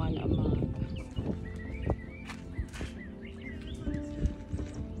within 1 month.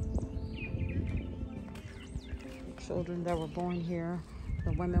 Children that were born here,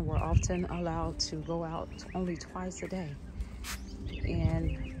 the women were often allowed to go out only twice a day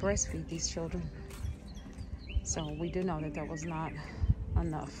and breastfeed these children. So we do know that that was not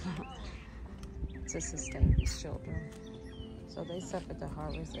enough to sustain these children. So they suffered the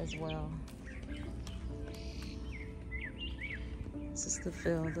harvest as well. This is the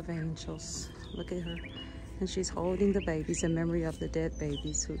Field of Angels. Look at her. And she's holding the babies in memory of the dead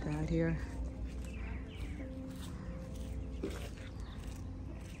babies who died here.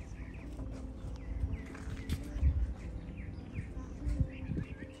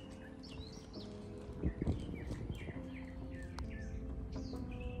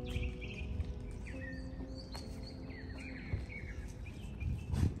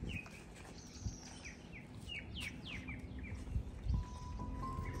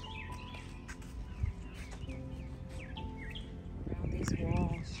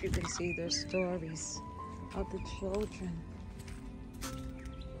 You can see their stories of the children. Look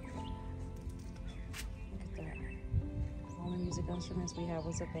at that. The only music instruments we have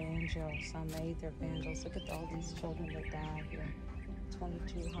was a banjo. Some made their banjos. Look at all these children that died here.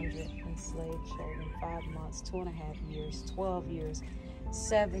 2,200 enslaved children, 5 months, 2.5 years, 12 years,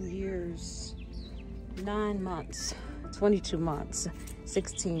 7 years. 9 months, 22 months,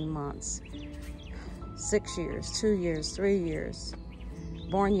 16 months, 6 years, 2 years, 3 years.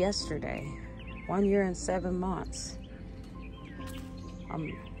 Born yesterday, 1 year and 7 months.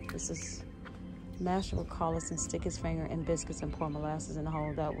 This is Master would call us and stick his finger in biscuits and pour molasses in the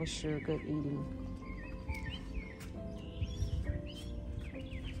hole. That was sure good eating.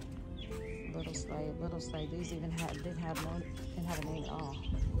 Little slave. These even didn't have a name at all.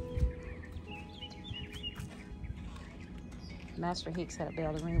 Master Hicks had a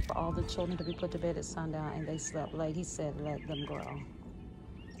bell to ring for all the children to be put to bed at sundown, and they slept late. He said, "Let them grow."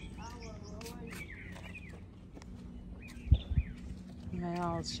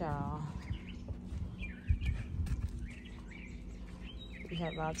 Male child. We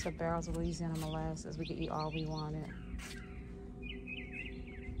had lots of barrels of Louisiana molasses. We could eat all we wanted.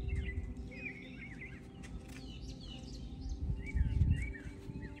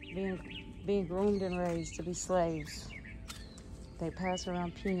 Being groomed and raised to be slaves. They pass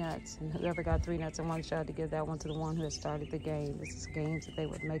around peanuts, and whoever got 3 nuts in one shot to give that one to the one who had started the game. This is games that they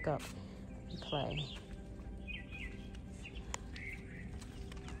would make up and play.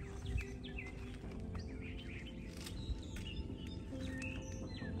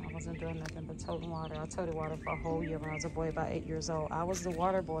 I wasn't doing nothing but toting water. I toted water for a whole year when I was a boy, about 8 years old. I was the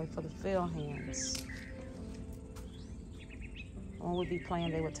water boy for the field hands. When we'd be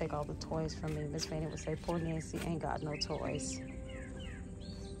playing, they would take all the toys from me. Miss Fanny would say, "Poor Nancy ain't got no toys."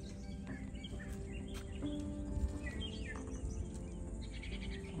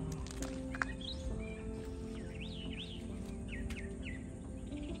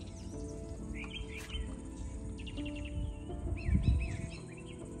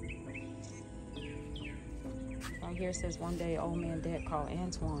 Here says one day old man dad called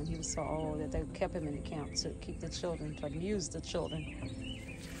Antoine. He was so old that they kept him in the camp to keep the children, to amuse the children.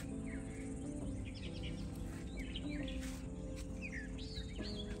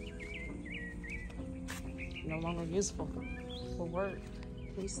 No longer useful for work.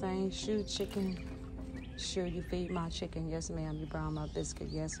 He's saying, "Shoot, chicken. Sure, you feed my chicken. Yes, ma'am. You brown my biscuit.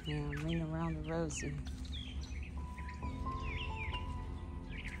 Yes, ma'am. Ring around the rosy.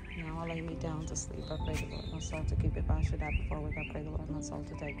 Now I lay me down to sleep. I pray the Lord my soul to keep it. If I should die before I wake, I pray the Lord my soul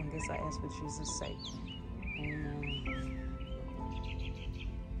to take. And this I ask for Jesus' sake. Amen."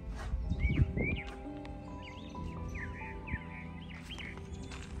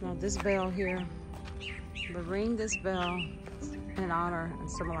 Now this bell here, but ring this bell in honor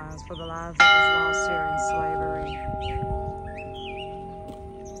and symbolize for the lives that was lost here in slavery.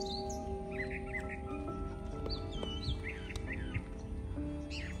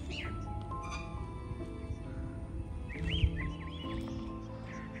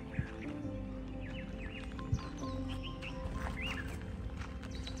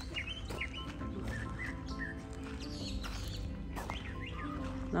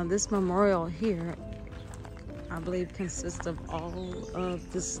 Now this memorial here, I believe, consists of all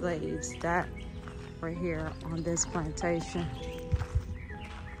of the slaves that were here on this plantation.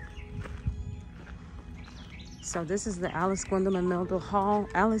 So this is the Alice Gwendolyn Melville Hall.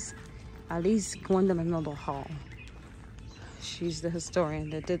 Alice Gwendolyn Melville Hall. She's the historian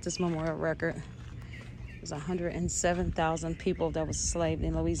that did this memorial record. There's 107,000 people that was enslaved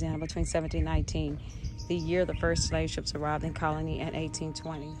in Louisiana between 1719. The year the first slave ships arrived in colony in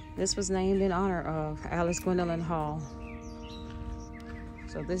 1820. This was named in honor of Alice Gwendolyn Hall.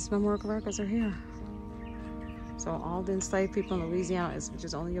 So these memorial records are here. So all the enslaved people in Louisiana, which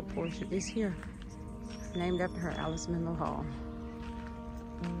is only a portion, is here. Named after her, Alice Gwendolyn Hall.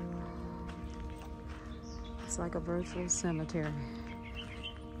 It's like a virtual cemetery.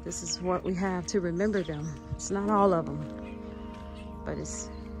 This is what we have to remember them. It's not all of them, but it's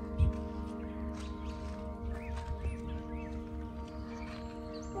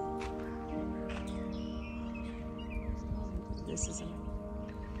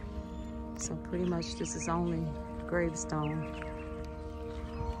so pretty much this is only gravestone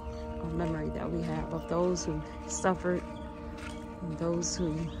of memory that we have of those who suffered and those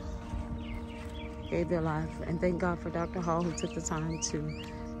who gave their life. And thank God for Dr. Hall, who took the time to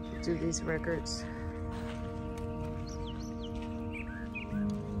do these records.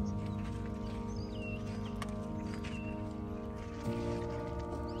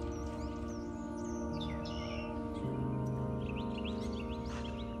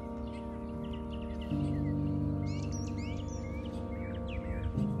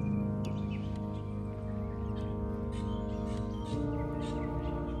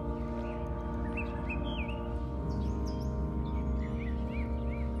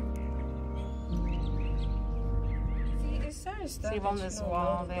 stuff See on that this you don't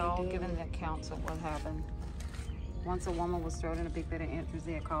wall, know they that all do. giving the accounts of what happened. Once a woman was thrown in a big bed of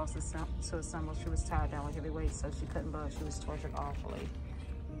anthracene that caused to assemble. She was tied down with heavy weights so she couldn't budge. She was tortured awfully.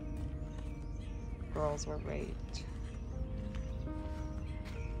 Girls were raped.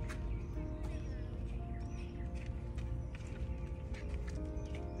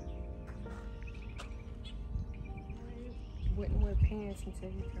 Wouldn't wear pants until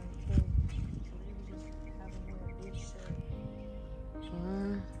he turned 10. So they would just have him wear a big shirt.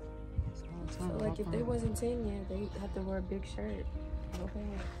 So like if they wasn't 10 yet, they have to wear a big shirt. No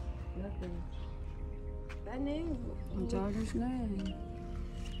pants. Nothing. That name. My daughter's name.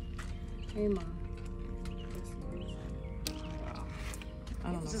 Hey, Ma. I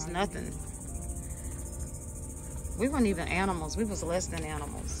don't know. This is nothing. We weren't even animals. We was less than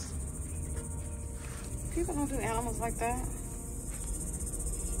animals. People don't do animals like that.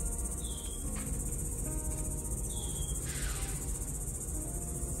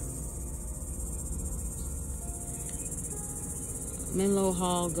 Menlo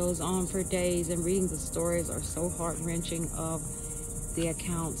Hall goes on for days, and reading the stories are so heart-wrenching of the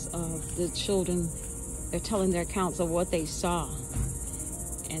accounts of the children. They're telling their accounts of what they saw.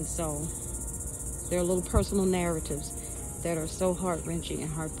 And so there are little personal narratives that are so heart-wrenching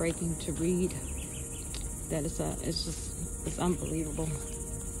and heartbreaking to read that it's unbelievable.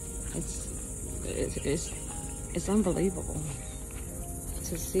 It's unbelievable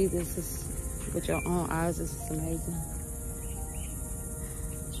to see this with your own eyes. This is amazing.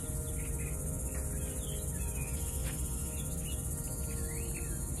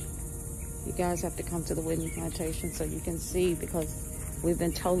 You guys have to come to the Whitney Plantation so you can see, because we've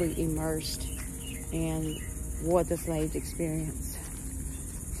been totally immersed in what the slaves experienced.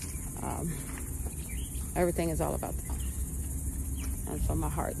 Everything is all about them. And so my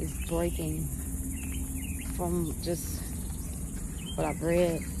heart is breaking from just what I've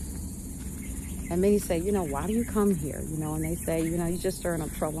read. And many say, you know, why do you come here? You know, and they say, you know, you're just stirring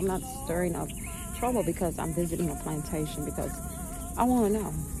up trouble. I'm not stirring up trouble because I'm visiting a plantation, because I want to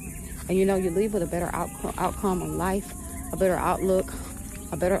know. And you know, you leave with a better outcome in life, a better outlook,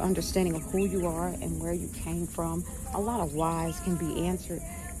 a better understanding of who you are and where you came from. A lot of whys can be answered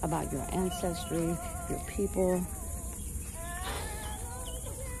about your ancestry, your people,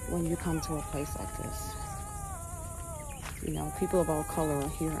 when you come to a place like this. You know, people of all color are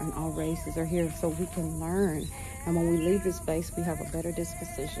here and all races are here so we can learn. And when we leave this place, we have a better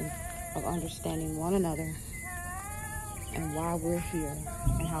disposition of understanding one another and why we're here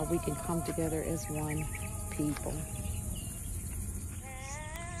and how we can come together as one people.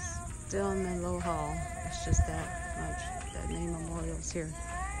 Still in Menlo Hall. It's just that much. That name memorial's here.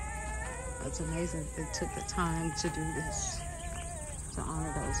 It's amazing they took the time to do this, to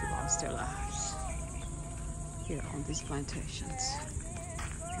honor those who lost their lives here on these plantations.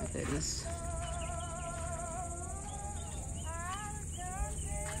 My goodness.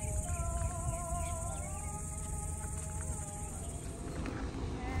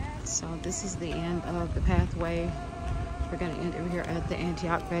 So this is the end of the pathway. We're going to end over here at the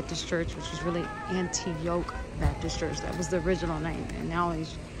Antioch Baptist Church, which is really Antioch Baptist Church. That was the original name, and now I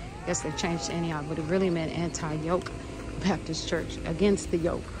guess they've changed to Antioch, but it really meant Anti-Yoke Baptist Church, against the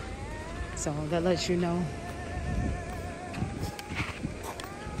yoke. So that lets you know.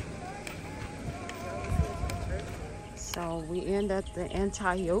 So we end at the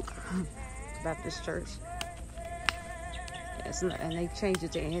Anti-Yoke Baptist Church. And they changed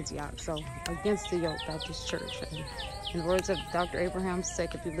it to Antioch, so against the yoke Baptist Church. And in the words of Dr. Abraham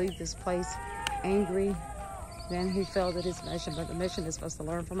said, if you leave this place angry, then he failed at his mission. But the mission is for us to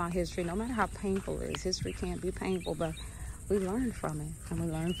learn from our history, no matter how painful it is. History can't be painful, but we learn from it, and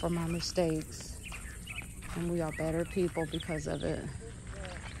we learn from our mistakes, and we are better people because of it.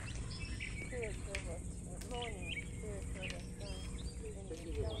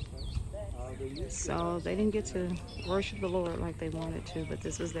 So they didn't get to worship the Lord like they wanted to, but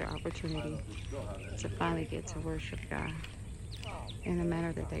this was their opportunity to finally get to worship God in a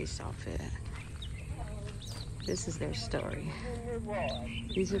manner that they saw fit. This is their story.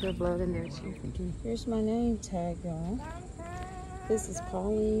 These are their blood and their teeth. Here's my name tag, y'all. This is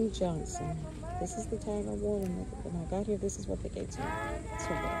Pauline Johnson. This is the tag I wore when I got here. This is what they gave to me.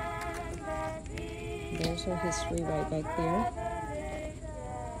 There's her history right back there.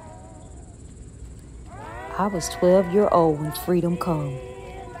 I was 12 years old when freedom come.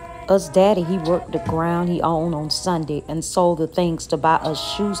 Us daddy, he worked the ground he owned on Sunday and sold the things to buy us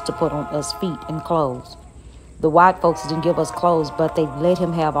shoes to put on us feet and clothes. The white folks didn't give us clothes, but they let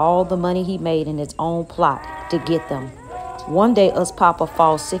him have all the money he made in his own plot to get them. One day us papa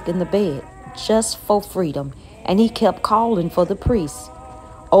falls sick in the bed, just for freedom. and he kept calling for the priest.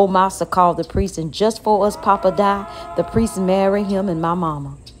 Old master called the priest, and just for us Papa died, the priest married him and my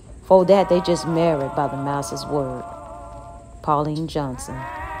mama. For that, they just married by the master's word. Pauline Johnson,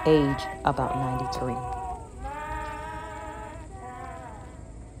 age about 93.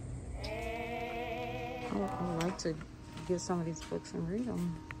 I would like to get some of these books and read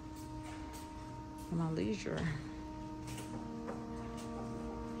them in my leisure.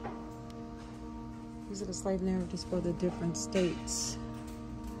 These are the slave narratives for the different states.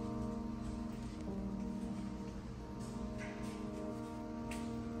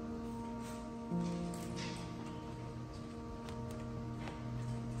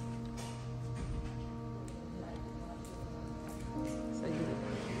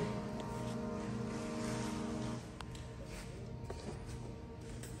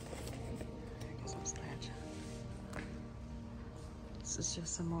 This is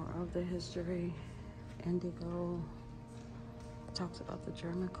just some more of the history. Indigo talks about the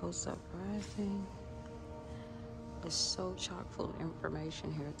German Coast Uprising. It's so chock full of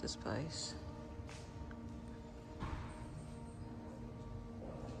information here at this place.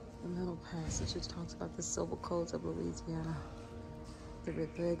 The middle passage, it talks about the civil codes of Louisiana, the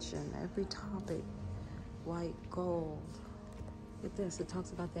religion, every topic, white gold. Look at this, it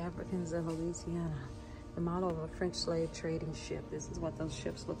talks about the Africans in Louisiana, the model of a French slave trading ship. This is what those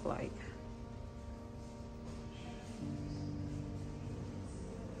ships look like.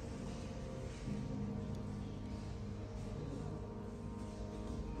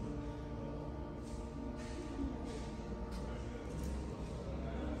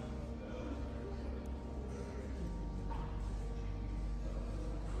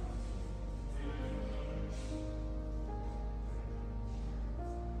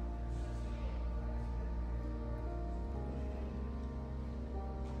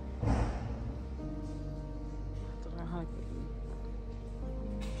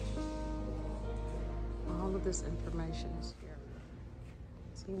 All of this information is here.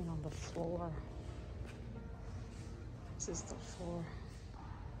 It's even on the floor. This is the floor,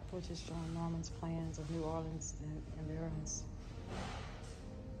 which is John Norman's plans of New Orleans and Endurance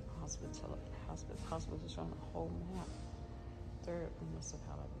Hospital. Hospital is showing the whole map. Third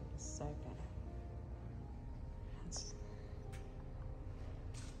municipality, the second. It's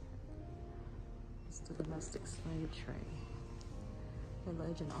the domestic slave trade. The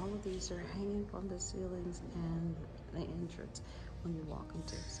legend, all of these are hanging from the ceilings and the entrance when you walk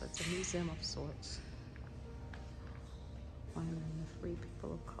into. So it's a museum of sorts. Honoring the free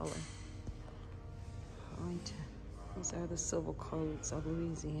people of color. Right. These are the civil codes of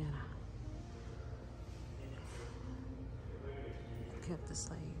Louisiana. Kept the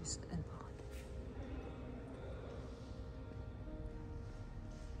slaves in bondage.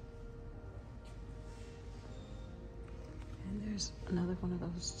 And there's another one of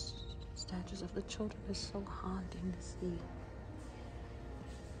those statues of the children. It's so haunting to see.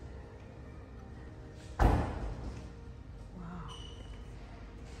 Wow.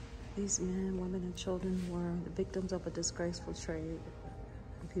 These men, women, and children were the victims of a disgraceful trade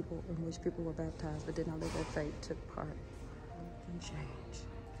in which people were baptized but did not let their fate took part in change.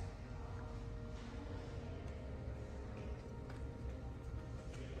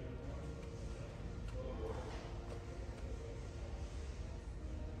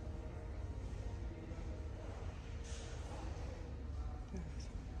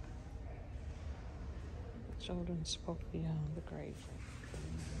 Children spoke beyond the grave.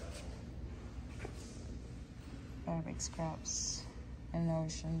 Fabric scraps and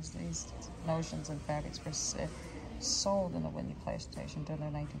notions. These notions and fabrics were sold in the Whitney Plantation during the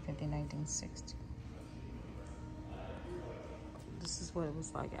 1950-1960. This is what it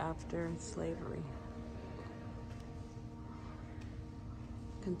was like after slavery.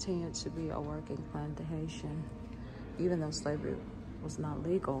 Continued to be a working plantation, even though slavery was not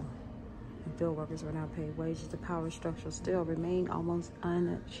legal. And field workers were not paid wages. The power structure still remained almost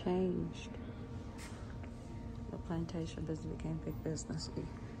unchanged. The plantation business became big business.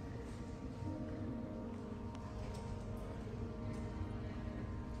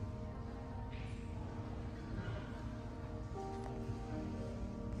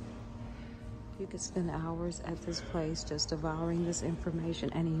 You could spend hours at this place just devouring this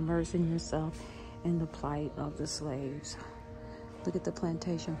information and immersing yourself in the plight of the slaves. Look at the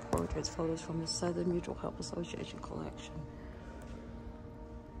plantation portraits, photos from the Southern Mutual Help Association collection.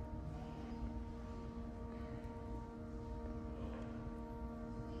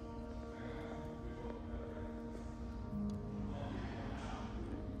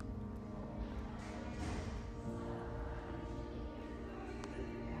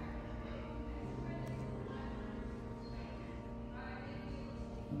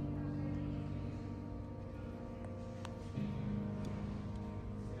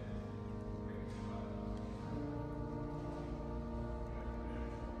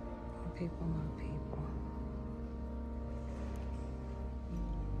 people, my people.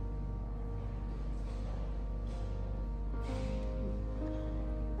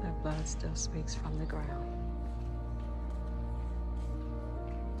 Their blood still speaks from the ground.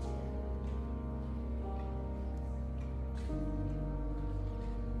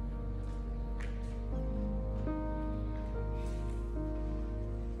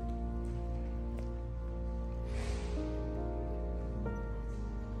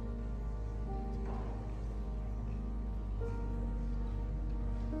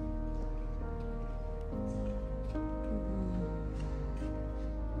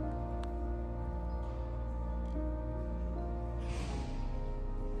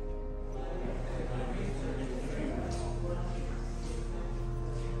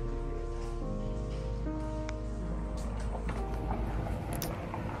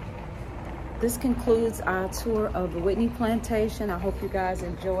 This concludes our tour of the Whitney Plantation. I hope you guys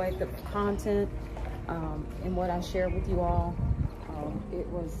enjoyed the content and what I shared with you all.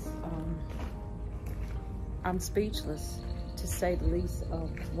 I'm speechless, to say the least, of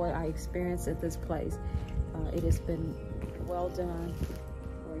what I experienced at this place. It has been well done,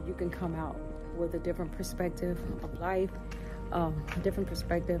 where you can come out with a different perspective of life, a different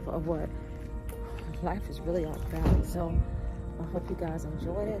perspective of what life is really all about. So I hope you guys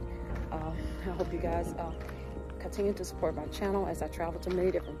enjoyed it. I hope you guys continue to support my channel as I travel to many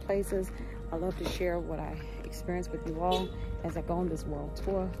different places. I love to share what I experience with you all as I go on this world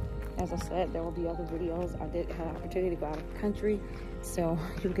tour. As I said, there will be other videos. I did have an opportunity to go out of the country, so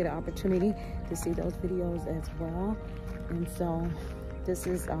you'll get an opportunity to see those videos as well. And so this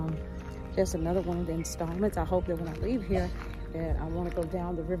is just another one of the installments. I hope that when I leave here, that I want to go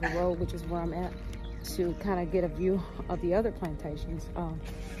down the river road, which is where I'm at, to kind of get a view of the other plantations.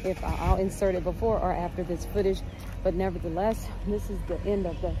 If I'll insert it before or after this footage, but nevertheless, this is the end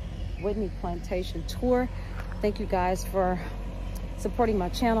of the Whitney Plantation tour. Thank you guys for supporting my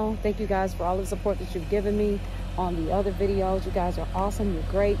channel. Thank you guys for all the support that you've given me on the other videos. You guys are awesome. You're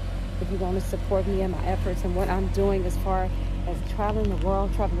great. If you want to support me in my efforts and what I'm doing as far as traveling the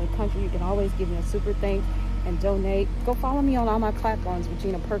world, traveling the country, you can always give me a super thanks and donate. Go follow me on all my platforms,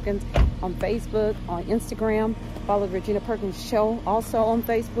 Regina Perkins, on Facebook, on Instagram. Follow the Regina Perkins Show also on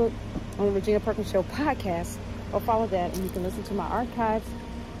Facebook, on the Regina Perkins Show podcast. Go follow that, and you can listen to my archives.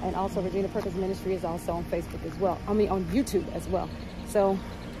 And also Regina Perkins Ministry is also on Facebook as well. I mean, on YouTube as well. So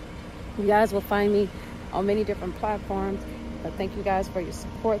you guys will find me on many different platforms. But thank you guys for your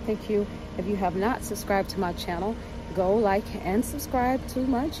support. Thank you. If you have not subscribed to my channel, go like and subscribe to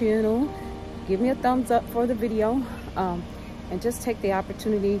my channel. Give me a thumbs up for the video, and just take the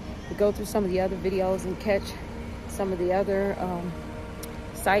opportunity to go through some of the other videos and catch some of the other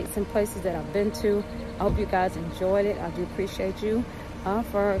sites and places that I've been to. I hope you guys enjoyed it. I do appreciate you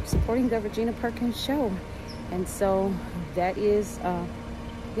for supporting the Regina Perkins Show. And so that is,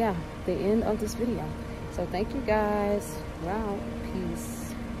 yeah, the end of this video. So thank you guys. Wow. Peace.